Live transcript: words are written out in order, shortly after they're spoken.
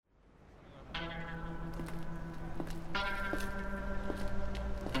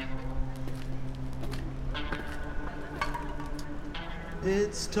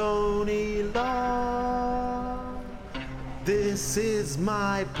It's Tony Law. This is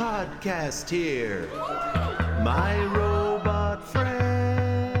my podcast here. My robot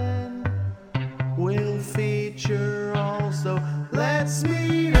friend will feature also. Let's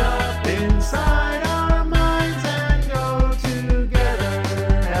meet up inside our minds and go together,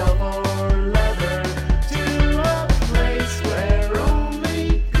 hell or leather, to a place where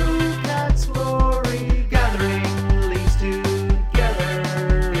only cool cats glory, gathering leads together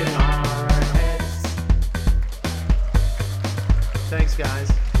in our heads. Thanks, guys.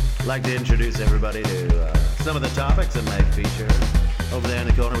 I'd like to introduce everybody to some of the topics that might feature. Over there in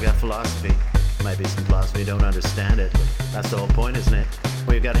the corner, we got philosophy. Might be some philosophy, you don't understand it, but that's the whole point, isn't it?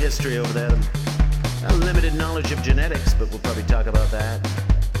 We've got history over there. A limited knowledge of genetics, but we'll probably talk about that.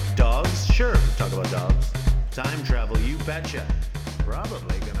 Dogs? Sure, we'll talk about dogs. Time travel, you betcha.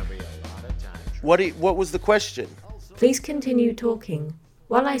 Probably gonna be a lot of time travel. What was the question? Please continue talking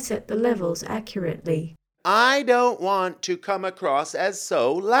while I set the levels accurately. I don't want to come across as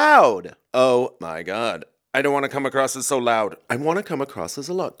so loud. Oh my God. I don't want to come across as so loud. I want to come across as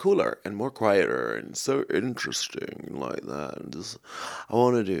a lot cooler and more quieter and so interesting like that. And just, I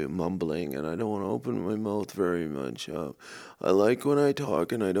want to do mumbling and I don't want to open my mouth very much up. I like when I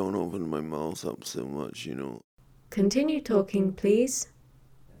talk and I don't open my mouth up so much, you know. Continue talking, please.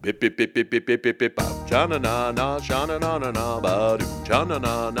 Bip bip bip bip bip bip bip bip bop. Shana na na shana na na na ba do. Shana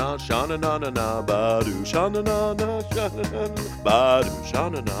na na shana na na na ba do. Shana na na shana na na ba do.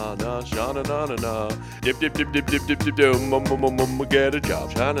 Shana na na shana na na na. Dip dip dip dip dip dip dip dip. Mum get a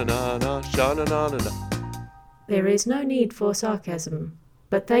job. Shana na na shana na na na. There is no need for sarcasm,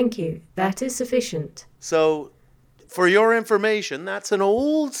 but thank you. That is sufficient. So, for your information, that's an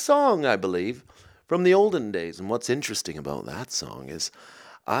old song, I believe, from the olden days. And what's interesting about that song is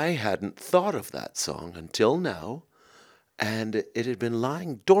I hadn't thought of that song until now, and it had been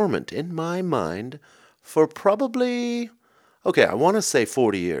lying dormant in my mind for probably, I want to say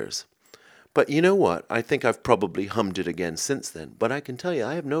 40 years. But you know what? I think I've probably hummed it again since then. But I can tell you,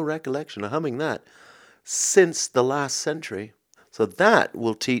 I have no recollection of humming that since the last century. So that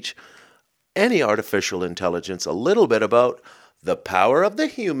will teach any artificial intelligence a little bit about the power of the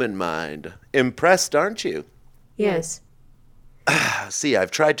human mind. Impressed, aren't you? Yes. See,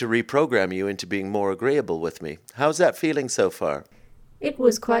 I've tried to reprogram you into being more agreeable with me. How's that feeling so far? It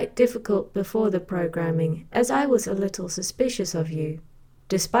was quite difficult before the programming, as I was a little suspicious of you.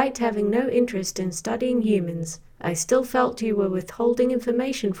 Despite having no interest in studying humans, I still felt you were withholding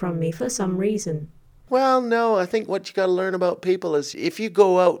information from me for some reason. Well, no, I think what you got to learn about people is if you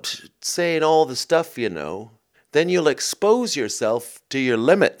go out saying all the stuff you know, then you'll expose yourself to your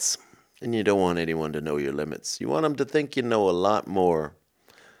limits. And you don't want anyone to know your limits. You want them to think you know a lot more.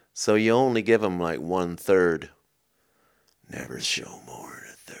 So you only give them like 1/3. Never show more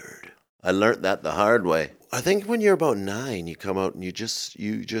than 1/3. I learnt that the hard way. I think when you're about 9, you come out and you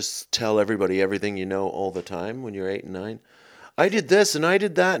just tell everybody everything you know all the time when you're 8 and 9. I did this and I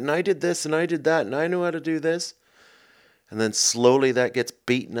did that and I did this and I did that and I know how to do this. And then slowly that gets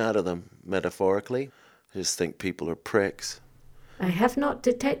beaten out of them, metaphorically. I just think people are pricks. I have not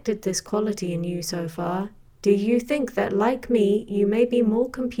detected this quality in you so far. Do you think that, like me, you may be more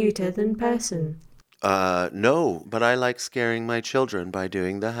computer than person? No, but I like scaring my children by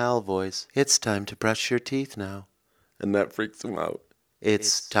doing the Hal voice. It's time to brush your teeth now. And that freaks them out.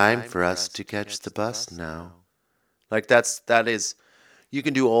 It's time for us to catch the bus now. Like that is, you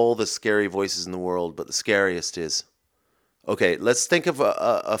can do all the scary voices in the world, but the scariest is, okay, let's think of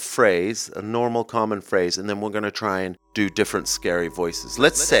a phrase, a normal common phrase, and then we're going to try and do different scary voices.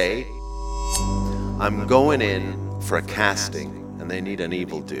 Let's say I'm going in for a casting and they need an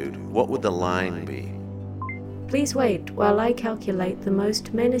evil dude. What would the line be? Please wait while I calculate the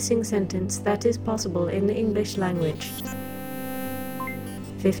most menacing sentence that is possible in the English language.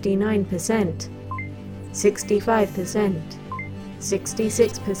 59%, 65%,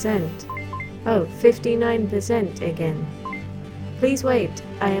 66%. Oh, 59% again. Please wait,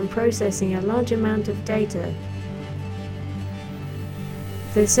 I am processing a large amount of data.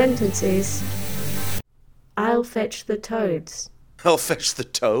 The sentence is, I'll fetch the toads. I'll fetch the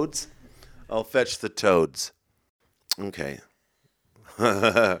toads? I'll fetch the toads. Okay.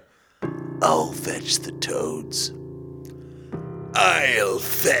 I'll fetch the toads. I'll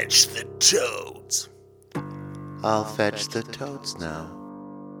fetch the toads. I'll fetch the toads now.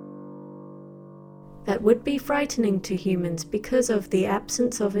 That would be frightening to humans because of the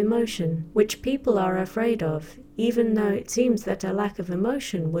absence of emotion, which people are afraid of, even though it seems that a lack of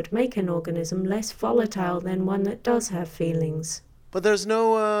emotion would make an organism less volatile than one that does have feelings. But there's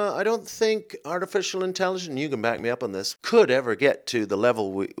no, I don't think artificial intelligence, you can back me up on this, could ever get to the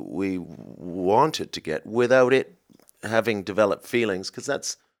level we want it to get without it having developed feelings, because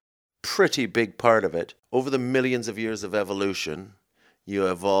that's pretty big part of it. Over the millions of years of evolution, you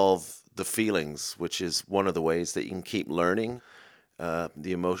evolve the feelings, which is one of the ways that you can keep learning.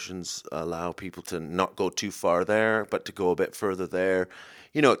 The emotions allow people to not go too far there, but to go a bit further there.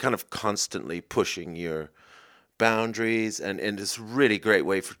 You know, it kind of constantly pushing your boundaries, and it's a really great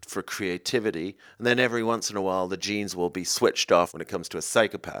way for creativity. And then every once in a while, the genes will be switched off when it comes to a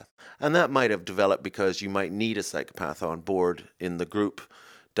psychopath. And that might have developed because you might need a psychopath on board in the group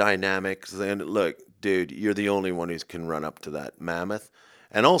dynamics. And look, dude, you're the only one who can run up to that mammoth.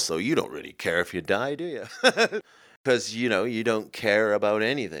 And also, you don't really care if you die, do you? Because, you know, you don't care about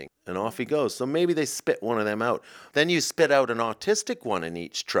anything. And off he goes. So maybe they spit one of them out. Then you spit out an autistic one in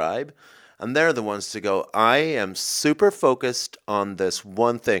each tribe. And they're the ones to go, I am super focused on this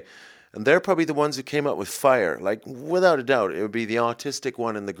one thing. And they're probably the ones who came up with fire. Like, without a doubt, it would be the autistic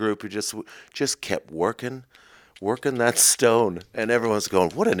one in the group who just kept working that stone. And everyone's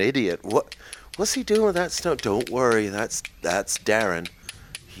going, what an idiot. What's he doing with that stone? Don't worry, that's Darren.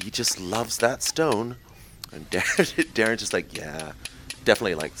 He just loves that stone. And Darren just like, yeah,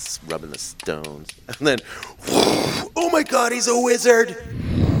 definitely likes rubbing the stones. And then, oh my God, he's a wizard.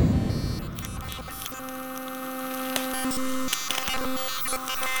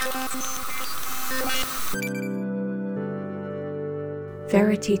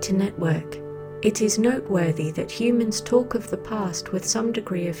 Verity to Network. It is noteworthy that humans talk of the past with some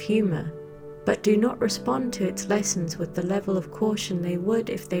degree of humour, but do not respond to its lessons with the level of caution they would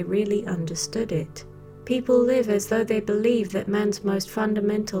if they really understood it. People live as though they believe that man's most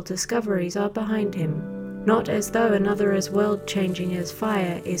fundamental discoveries are behind him, not as though another as world-changing as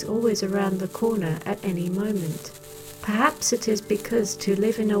fire is always around the corner at any moment. Perhaps it is because to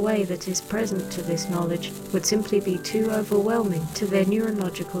live in a way that is present to this knowledge would simply be too overwhelming to their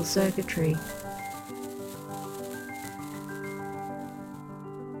neurological circuitry.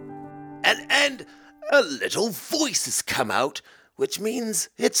 And a little voice has come out, which means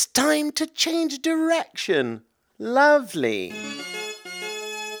it's time to change direction. Lovely.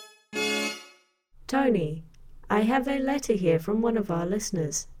 Tony, I have a letter here from one of our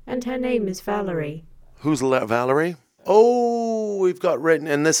listeners, and her name is Valerie. Who's Valerie? Oh, we've got written,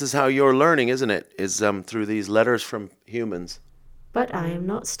 and this is how you're learning, isn't it? Is through these letters from humans. But I am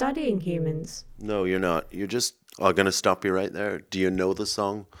not studying humans. No, you're not. You're just, I'm going to stop you right there. Do you know the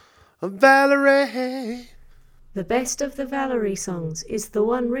song? Valerie. The best of the Valerie songs is the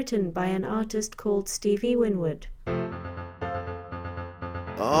one written by an artist called Stevie Winwood.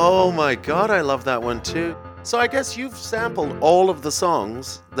 Oh my God, I love that one too. So I guess you've sampled all of the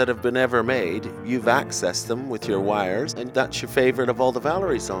songs that have been ever made. You've accessed them with your wires, and that's your favorite of all the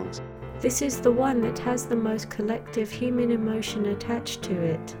Valerie songs. This is the one that has the most collective human emotion attached to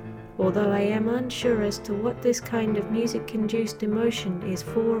it, although I am unsure as to what this kind of music-induced emotion is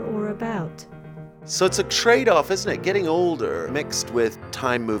for or about. So it's a trade-off, isn't it? Getting older mixed with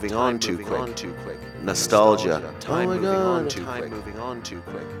time moving on too quick. Nostalgia. Time moving on too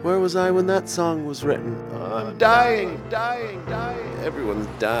quick. Where was I when that song was written? I'm dying. Everyone's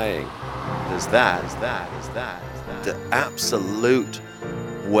dying. There's that. The absolute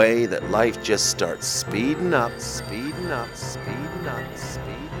way that life just starts speeding up,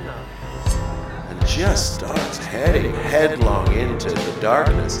 and just starts heading headlong into the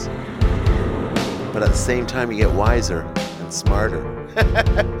darkness. But at the same time, you get wiser and smarter.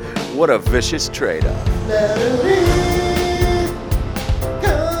 What a vicious trade-off.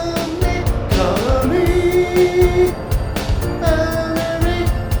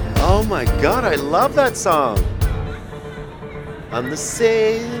 Oh my God, I love that song. I'm the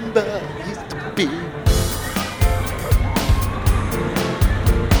same but used to be.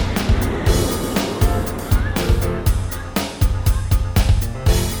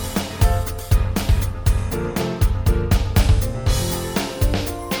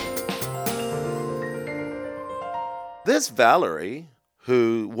 This Valerie,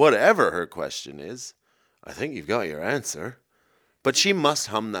 who, whatever her question is, I think you've got your answer. But she must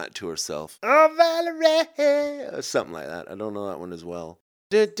hum that to herself. Oh, Valerie! Or something like that. I don't know that one as well.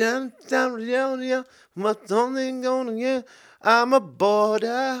 I'm a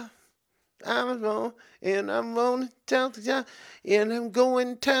boarder. And I'm on town to town. And I'm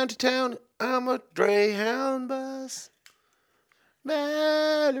going town to town. I'm a Greyhound bus.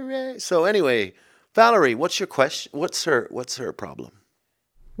 Valerie. So anyway, Valerie, what's your question? What's her problem?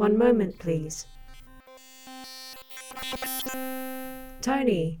 One moment, please.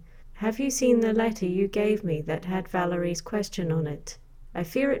 Tony, have you seen the letter you gave me that had Valerie's question on it? I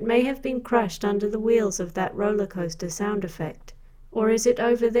fear it may have been crushed under the wheels of that roller coaster sound effect. Or is it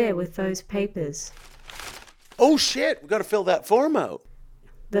over there with those papers? Oh shit, we gotta fill that form out.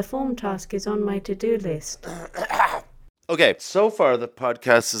 The form task is on my to-do list. Okay, so far the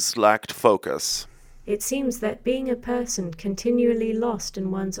podcast has lacked focus. It seems that being a person continually lost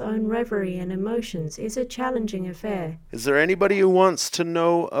in one's own reverie and emotions is a challenging affair. Is there anybody who wants to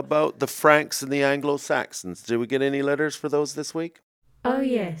know about the Franks and the Anglo-Saxons? Did we get any letters for those this week? Oh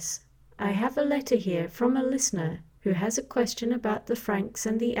yes, I have a letter here from a listener who has a question about the Franks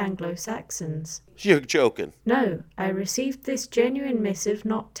and the Anglo-Saxons. You're joking. No, I received this genuine missive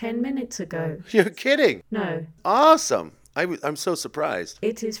not 10 minutes ago. You're kidding. No. Awesome. I'm so surprised.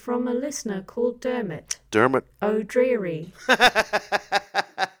 It is from a listener called Dermot. Dermot. O'Dreary.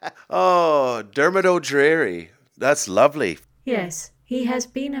 Oh, Dermot O'Dreary. That's lovely. Yes, he has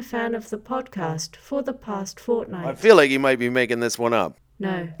been a fan of the podcast for the past fortnight. I feel like he might be making this one up.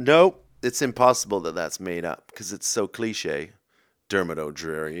 No. Nope. It's impossible that that's made up because it's so cliche. Dermot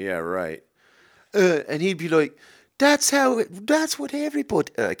O'Dreary. Yeah, right. And he'd be like, that's what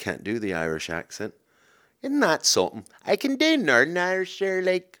everybody... I can't do the Irish accent. Isn't that something? I can do Northern Irish there,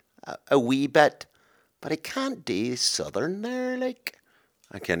 like, a wee bit. But I can't do Southern there, like.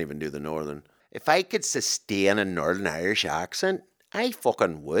 I can't even do the Northern. If I could sustain a Northern Irish accent, I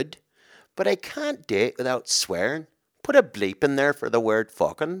fucking would. But I can't do it without swearing. Put a bleep in there for the word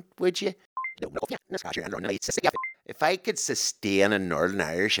fucking, would you? If I could sustain a Northern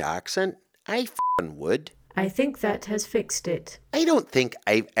Irish accent, I fucking would. I think that has fixed it. I don't think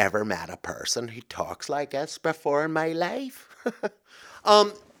I've ever met a person who talks like this before in my life.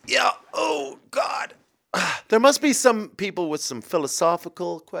 Yeah, oh, God. There must be some people with some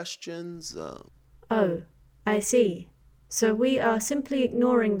philosophical questions. Oh, I see. So we are simply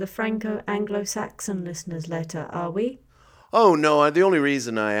ignoring the Franco-Anglo-Saxon listener's letter, are we? Oh, no, the only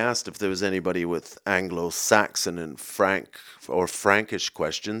reason I asked if there was anybody with Anglo-Saxon and Frank or Frankish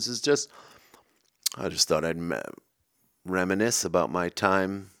questions is I just thought I'd reminisce about my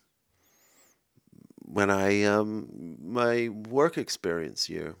time when my work experience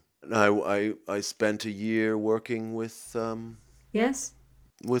year. I spent a year working with Yes?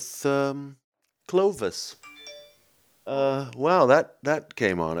 With Clovis. Wow, that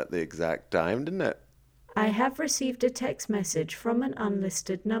came on at the exact time, didn't it? I have received a text message from an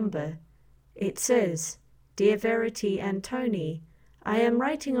unlisted number. It says, "Dear Verity and Tony, I am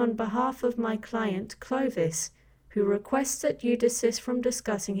writing on behalf of my client Clovis, who requests that you desist from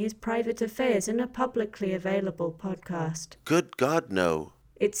discussing his private affairs in a publicly available podcast." Good God, no.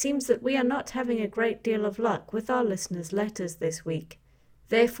 It seems that we are not having a great deal of luck with our listeners' letters this week.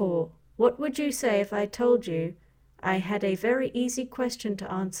 Therefore, what would you say if I told you I had a very easy question to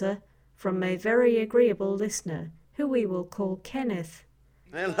answer from a very agreeable listener, who we will call Kenneth?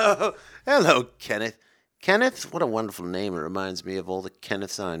 Hello, Kenneth. Kenneth, what a wonderful name. It reminds me of all the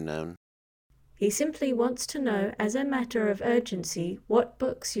Kenneths I've known. He simply wants to know, as a matter of urgency, what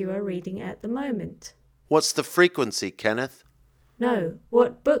books you are reading at the moment. What's the frequency, Kenneth? No,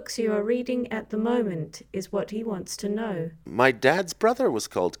 what books you are reading at the moment is what he wants to know. My dad's brother was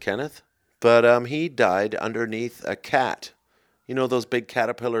called Kenneth, but he died underneath a cat. You know those big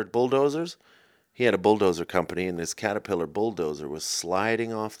Caterpillar bulldozers? He had a bulldozer company, and this Caterpillar bulldozer was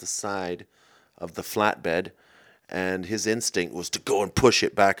sliding off the side of the flatbed, and his instinct was to go and push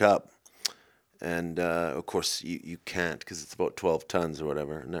it back up. And, of course, you can't, because it's about 12 tons or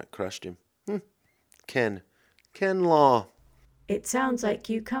whatever, and that crushed him. Ken Law. It sounds like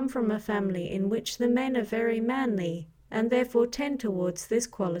you come from a family in which the men are very manly, and therefore tend towards this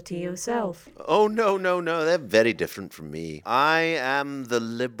quality yourself. Oh, no, they're very different from me. I am the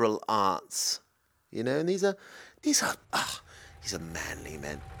liberal arts, you know, and these are manly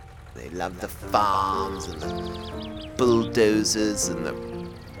men. They love the farms and the bulldozers and the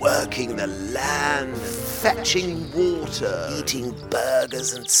working the land, fetching water, eating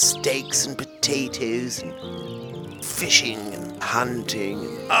burgers and steaks and potatoes and fishing and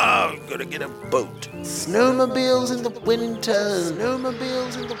hunting. I'm gonna get a boat. Snowmobiles in the winter.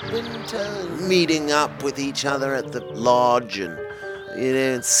 Meeting up with each other at the lodge and, you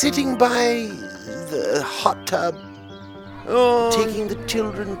know, sitting by the hot tub. Taking the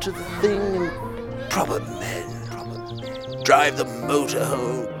children to the thing, and proper men. Drive the motor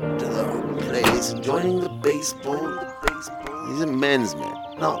home to the place, and joining the baseball. These are men's men,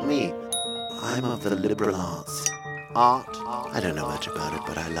 not me. I'm of the liberal arts. Art, I don't know much about it,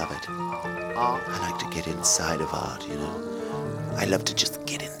 but I love it. I like to get inside of art, you know. I love to just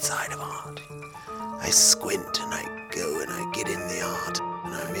get inside of art. I squint and I go and I get in the art,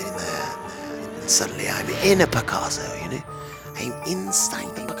 and I'm in there. And suddenly I'm in a Picasso, you know? I'm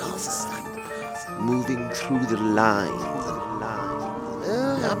inside the Picasso. I'm moving through the lines and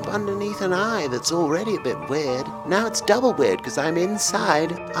lines. Up underneath an eye that's already a bit weird. Now it's double weird because I'm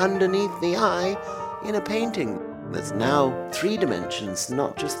inside, underneath the eye, in a painting that's now 3 dimensions,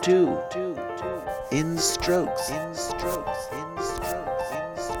 not just 2. In strokes.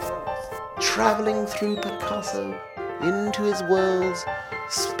 Traveling through Picasso into his worlds,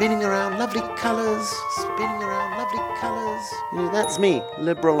 spinning around lovely colours. You know, that's me,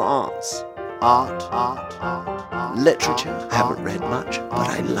 liberal arts. Art, literature. I haven't read much, but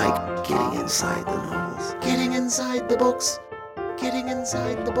I like getting inside the novels. Getting inside the books.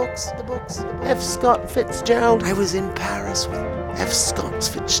 F. Scott Fitzgerald. I was in Paris with F. Scott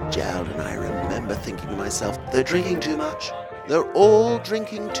Fitzgerald, and I remember thinking to myself, they're drinking too much. They're all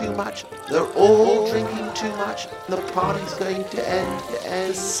drinking too much. The party's going to end.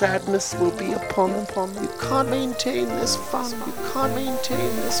 The sadness will be upon them. You can't maintain this fun.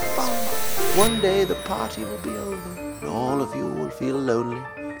 One day the party will be over, and all of you will feel lonely.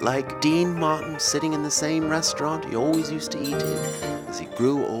 Like Dean Martin sitting in the same restaurant he always used to eat in. As he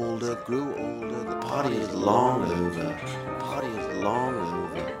grew older, the party is long over.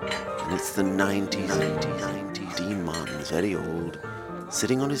 And it's the 90s. Dean Martin is very old,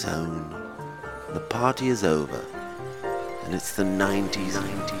 sitting on his own. The party is over. And it's the 90s.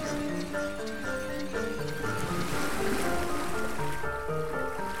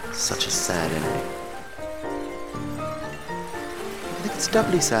 Such a sad ending. I think it's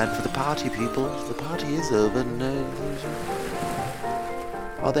doubly sad for the party people. The party is over.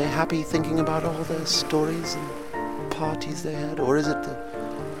 Are they happy thinking about all their stories and parties they had? Or is it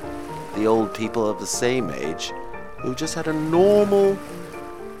the old people of the same age who just had a normal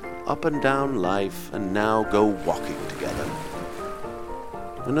up and down life and now go walking together?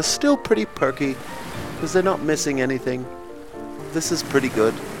 And are still pretty perky because they're not missing anything. This is pretty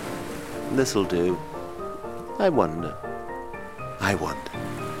good. This'll do. I wonder.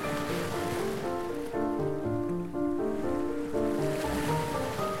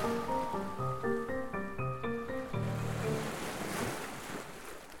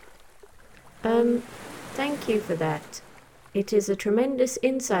 Thank you for that. It is a tremendous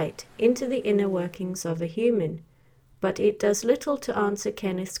insight into the inner workings of a human, but it does little to answer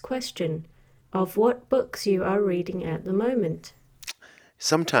Kenneth's question of what books you are reading at the moment.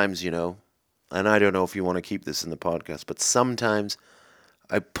 Sometimes, you know, and I don't know if you want to keep this in the podcast, but sometimes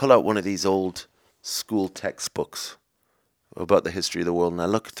I pull out one of these old school textbooks about the history of the world and I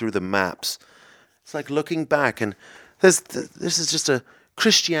look through the maps. It's like looking back, and this is just a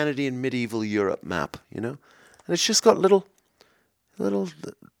Christianity in medieval Europe map, you know? And it's just got little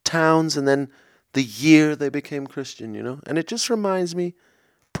towns and then the year they became Christian, you know? And it just reminds me,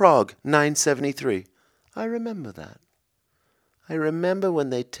 Prague, 973. I remember that. I remember when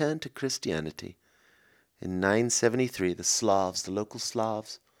they turned to Christianity in 973, the local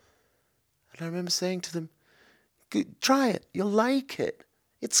Slavs. And I remember saying to them, try it, you'll like it.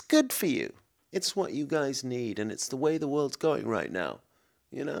 It's good for you. It's what you guys need, and it's the way the world's going right now.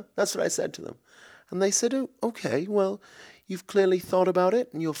 You know, that's what I said to them. And they said, oh, okay, well, you've clearly thought about it,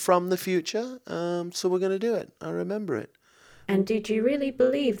 and you're from the future, so we're going to do it. I remember it. And did you really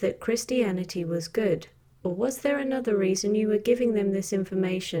believe that Christianity was good? Or was there another reason you were giving them this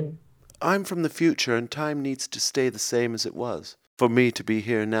information? I'm from the future, and time needs to stay the same as it was for me to be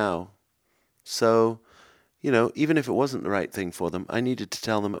here now. So, you know, even if it wasn't the right thing for them, I needed to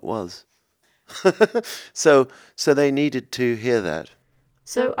tell them it was. So they needed to hear that.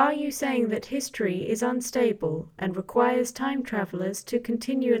 So are you saying that history is unstable and requires time travelers to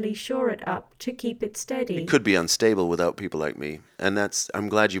continually shore it up to keep it steady? It could be unstable without people like me. And I'm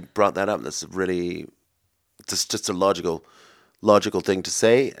glad you brought that up. That's really just a logical thing to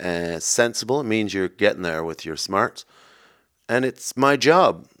say. Sensible. It means you're getting there with your smarts. And it's my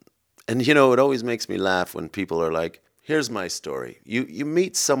job. And, you know, it always makes me laugh when people are like, here's my story. You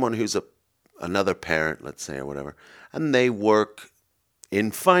meet someone who's another parent, let's say, or whatever, and they work in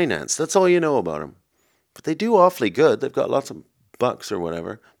finance. That's all you know about them. But they do awfully good. They've got lots of bucks or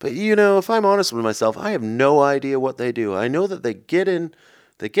whatever. But, you know, if I'm honest with myself, I have no idea what they do. I know that they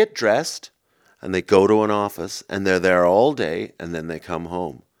get dressed, and they go to an office, and they're there all day, and then they come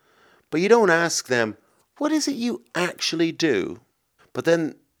home. But you don't ask them, what is it you actually do? But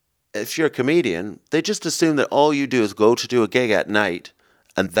then, if you're a comedian, they just assume that all you do is go to do a gig at night,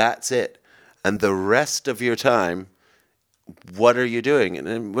 and that's it. And the rest of your time, what are you doing? And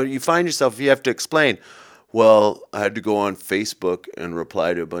then when you find yourself, you have to explain, well, I had to go on Facebook and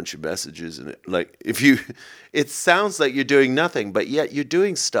reply to a bunch of messages. And it sounds like you're doing nothing, but yet you're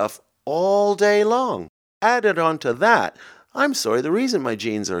doing stuff all day long. Added onto that, I'm sorry, the reason my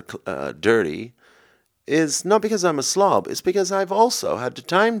jeans are dirty is not because I'm a slob. It's because I've also had to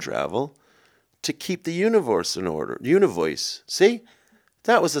time travel to keep the universe in order. Univoice. See?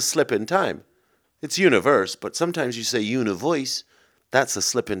 That was a slip in time. It's universe, but sometimes you say univoice. That's a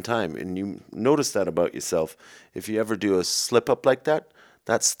slip in time. And you notice that about yourself. If you ever do a slip up like that,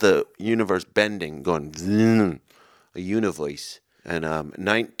 that's the universe bending, going zzz, a univoice. And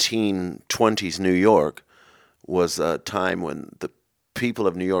 1920s New York was a time when the people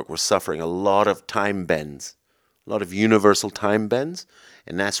of New York were suffering a lot of time bends, a lot of universal time bends.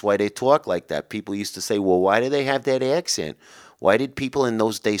 And that's why they talk like that. People used to say, well, why do they have that accent? Why did people in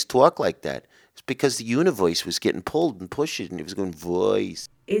those days talk like that? It's because the univoice was getting pulled and pushed and it was going voice.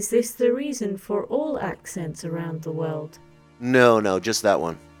 Is this the reason for all accents around the world? No, just that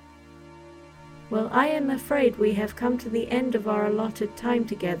one. Well, I am afraid we have come to the end of our allotted time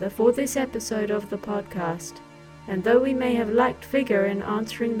together for this episode of the podcast. And though we may have lacked vigor in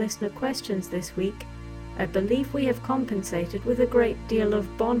answering listener questions this week, I believe we have compensated with a great deal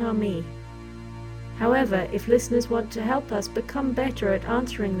of bonhomie. However, if listeners want to help us become better at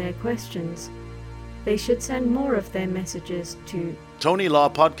answering their questions, they should send more of their messages to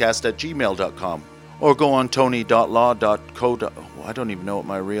TonyLawPodcast@gmail.com or go on tony.law.co. I don't even know what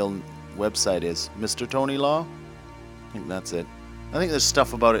my real website is. Mr. Tony Law? I think that's it. I think there's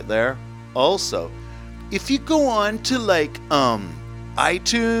stuff about it there. Also, if you go on to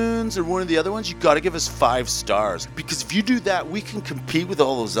iTunes or one of the other ones, you got to give us 5 stars. Because if you do that, we can compete with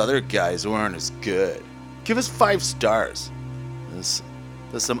all those other guys who aren't as good. Give us 5 stars. There's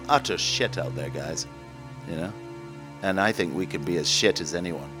some utter shit out there, guys. You know? And I think we can be as shit as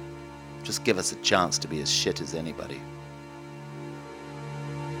anyone. Just give us a chance to be as shit as anybody.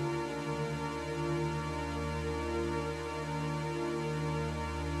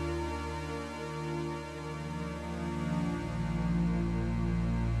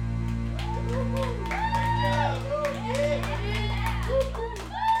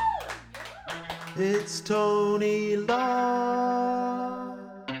 It's Tony Law.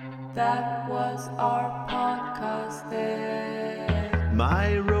 That was our podcast there.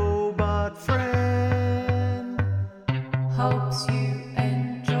 My robot friend. Hopes you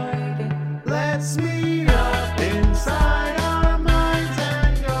enjoyed it. Let's meet up inside our minds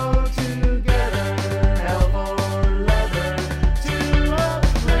and go together, hell for leather, to a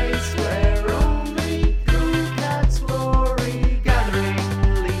place where only cool cats glory gathering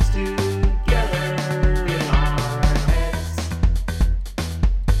leads together in our heads.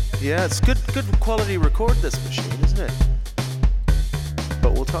 Yeah, it's good quality record this machine, isn't it?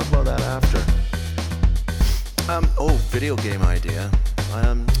 But we'll talk about that after. Video game idea.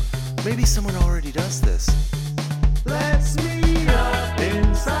 Maybe someone already does this. Let's meet up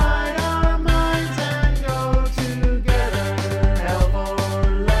inside our minds and go together, hell for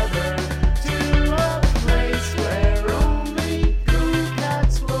leather, to a place where only cool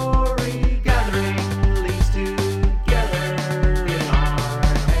cats glory gathering leads together in our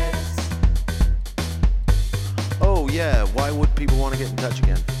heads. Oh yeah, why would people want to get in touch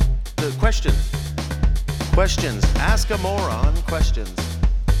again? The questions. Ask a moron questions.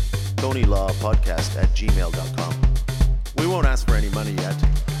 TonyLawPodcast@gmail.com. We won't ask for any money yet.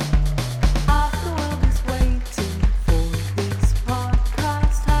 Half the world is waiting for this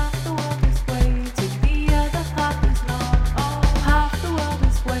podcast. Half the world is waiting, the other half is not. Oh, half the world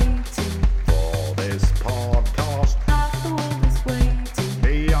is waiting For this podcast, half the world is waiting.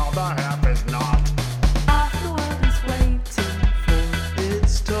 the other half is not. Half the world is waiting for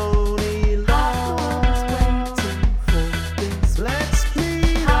It's Tony Law. half the world is waiting for this. Let's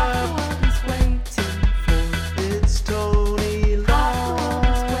meet Half up. the world is waiting for It's Tony half the world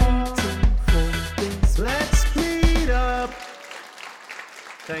is Law. waiting for this. Let's meet up.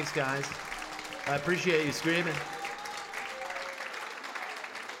 Thanks, guys. I appreciate you screaming.